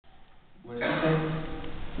What did you say?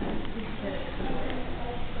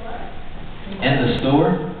 In the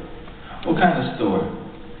store? What kind of store?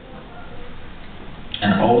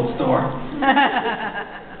 An old store?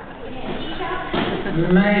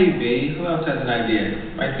 Maybe. Who else has an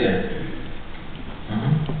idea? Right there.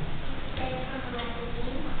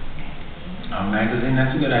 A magazine,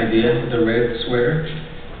 that's a good idea. With a red sweater.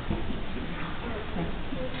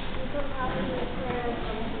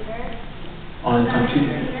 On a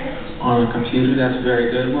computer. On a computer, that's very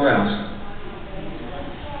good. Where else?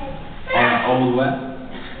 On an old what?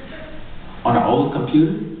 On an old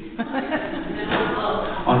computer?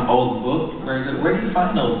 On an old book? Very good. Where do you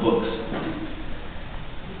find those books?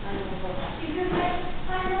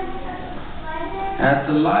 At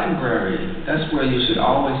the library. That's where you should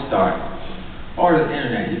always start. Or the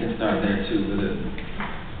internet, you can start there too. But the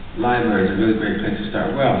library is a really great place to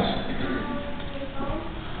start. Where else?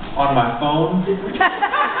 On my phone?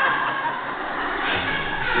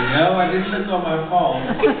 No, I didn't look on my phone.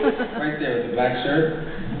 Right there with the black shirt.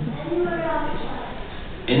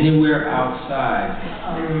 Anywhere outside.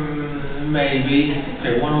 Maybe.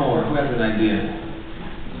 Okay, one more. Who has an idea?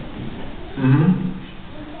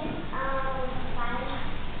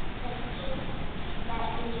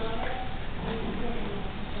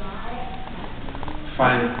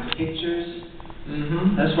 Find pictures.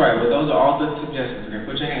 That's right. Well, those are all good suggestions. Okay,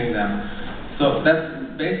 put your hands down. So that's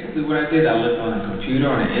basically what I did. I looked on the computer,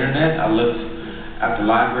 on the internet. I looked at the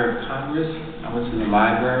Library of Congress. I went to the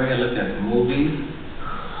library. I looked at the movies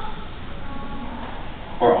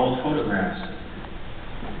or old photographs.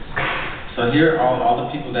 So here are all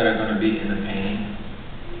the people that are going to be in the painting.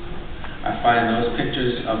 I find those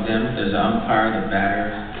pictures of them. There's the umpire, the batter.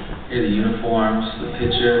 Here are the uniforms, the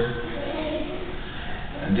pitcher.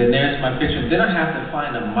 And then there's my picture. Then I have to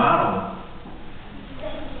find a model.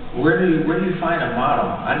 Where do you find a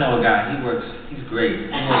model? I know a guy, he's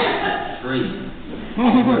great. He works free.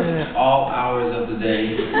 He works all hours of the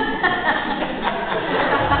day.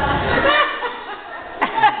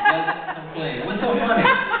 Doesn't complain. What's so funny?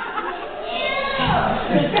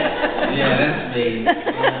 Yeah, that's me.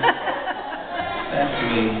 That's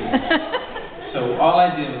me. So all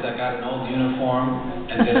I did was I got an old uniform,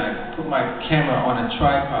 and then I put my camera on a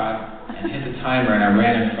tripod and hit the timer, and I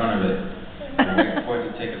ran in front of it and waited for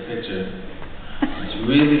it to take a picture. It's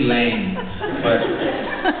really lame, but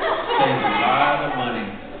saves a lot of money.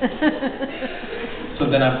 So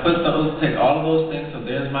then I take all of those things. So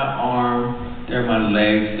there's my arm, there are my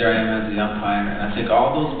legs, there I am as the umpire, and I take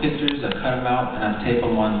all those pictures, I cut them out, and I tape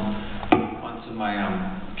them onto my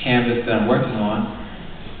canvas that I'm working on.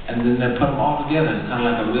 And then I put them all together. It's kind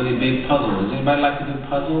of like a really big puzzle. Does anybody like to do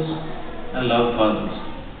puzzles? I love puzzles.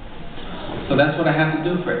 So that's what I have to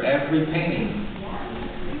do for every painting.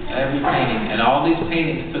 Every painting. And all these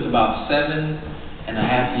paintings took about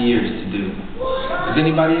 7.5 years to do. Is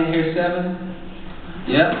anybody in here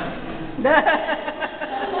 7? Yep.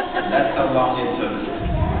 That's how long it took.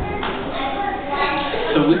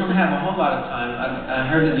 So we don't have a whole lot of time.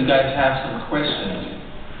 I heard that you guys have some questions.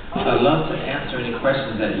 So I'd love to answer any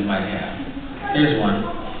questions that you might have. Here's one.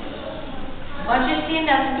 Once you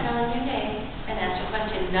stand up and tell us your name and ask your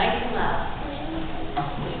question nice and loud.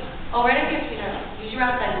 Oh, right up here, sweetheart. Use your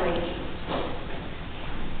outside voice.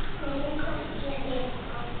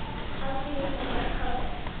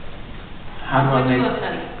 How do I make... Book,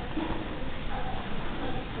 honey?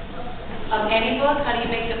 Of any book? How do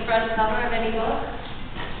you make the front cover of any book?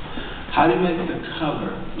 How do you make the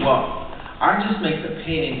cover? Well, I just make the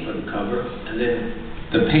painting for the cover, and then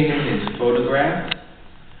the painting is photographed,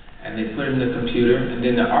 and they put it in the computer, and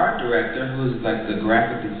then the art director, who's like the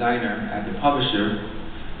graphic designer at the publisher,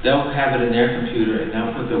 they'll have it in their computer, and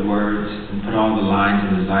they'll put the words and put all the lines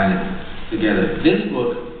and design it together. This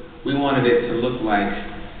book, we wanted it to look like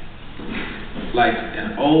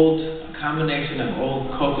an old combination of old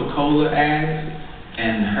Coca-Cola ads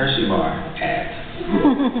and Hershey bar ads.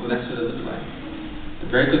 So that's what it looks like. A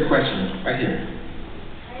very good question, right here.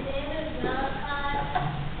 My name is Malachi.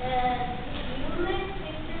 Do you make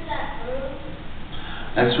pictures at home?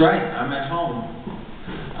 That's right, I'm at home.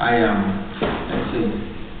 Let's see.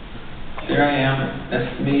 There I am. That's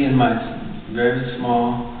me in my very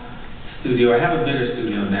small studio. I have a bigger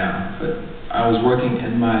studio now, but I was working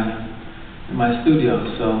in my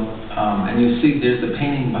studio. So, and you see there's the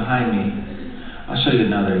painting behind me. I'll show you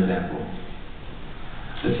another example.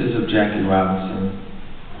 This is of Jackie Robinson.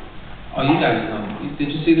 Oh, you guys know.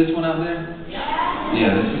 Did you see this one out there?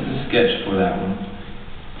 Yeah, this is the sketch for that one.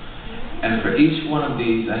 And for each one of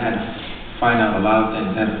these, I had to find out a lot of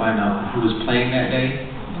things. I had to find out who was playing that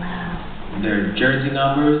day. Wow. Their jersey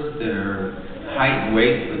numbers, their height and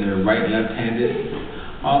weight, whether they're right, left-handed.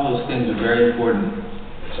 All those things are very important.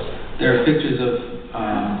 There are pictures of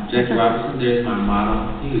Jackie Robinson. There's my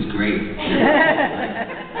model. He was great.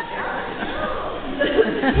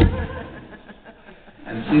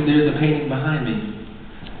 And see, there's a painting behind me.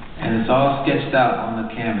 And it's all sketched out on the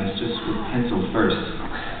canvas, just with pencil first.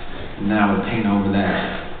 And then I would paint over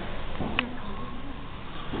that.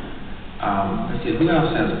 Let's see, who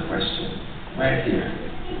else has a question? Right here.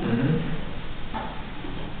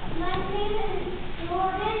 My name is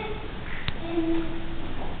Jordan, and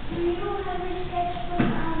do you have a sketchbook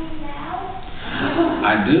on me now? I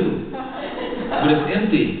do. But it's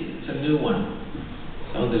empty. It's a new one.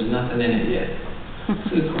 So there's nothing in it yet.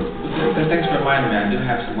 Thanks for reminding me. I do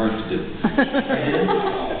have some work to do. Right here.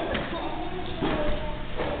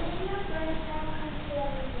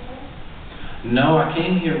 No, I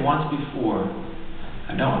came here once before.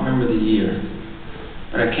 I don't remember the year.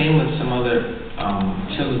 But I came with some other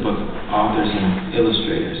children's book authors and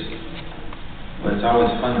illustrators. But it's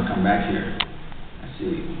always fun to come back here. I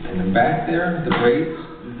see in the back there, the braids.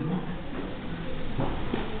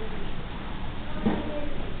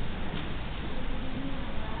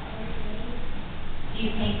 Do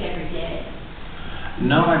you paint every day?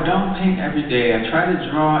 No, I don't paint every day. I try to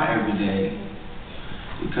draw every day.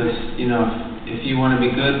 Because, you know, if you want to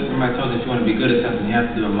be good, remember I told you if you want to be good at something, you have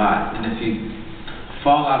to do a lot. And if you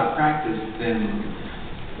fall out of practice, then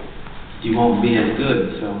you won't be as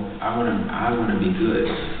good. So I want to be good.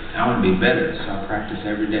 I want to be better, so I practice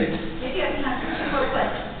every day. Maybe I can ask you two more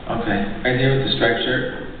questions. Okay, right here with the striped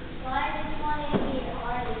shirt. Why did you want to be an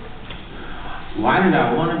artist? Why did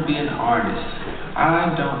I want to be an artist?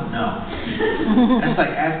 I don't know. That's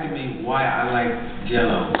like asking me why I like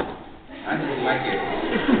Jell-O. I just like it.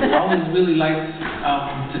 I always really liked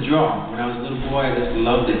to draw. When I was a little boy, I just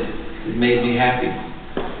loved it. It made me happy.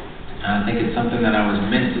 And I think it's something that I was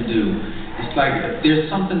meant to do. It's like if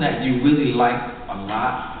there's something that you really like a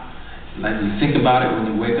lot, like you think about it when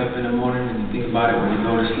you wake up in the morning and you think about it when you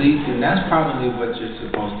go to sleep, then that's probably what you're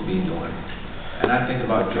supposed to be doing. And I think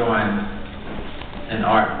about drawing and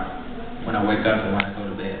art when I wake up and when I go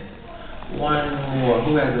to bed. One more.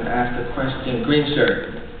 Who hasn't asked a question? Green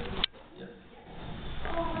shirt.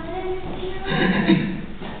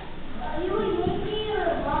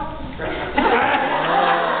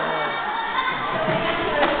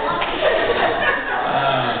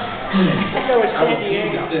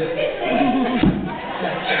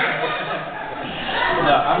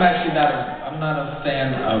 No, I'm not a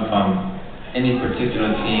fan of any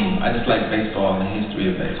particular team. I just like baseball and the history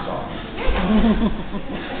of baseball.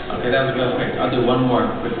 Okay, that was real quick. I'll do one more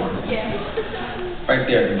quick one. Yeah. Right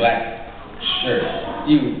there, the black shirt.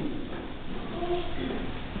 You.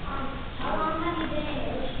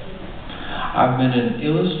 I've been an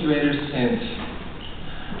illustrator since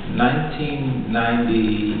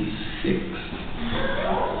 1996.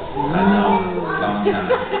 I know, long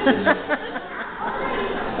time.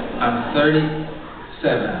 I'm 37.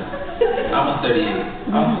 Almost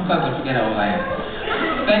 38. Sometimes I forget how old I am.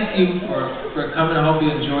 Thank you for coming. I hope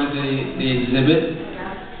you enjoyed the exhibit.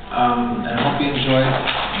 And I hope you enjoyed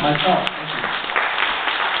my talk.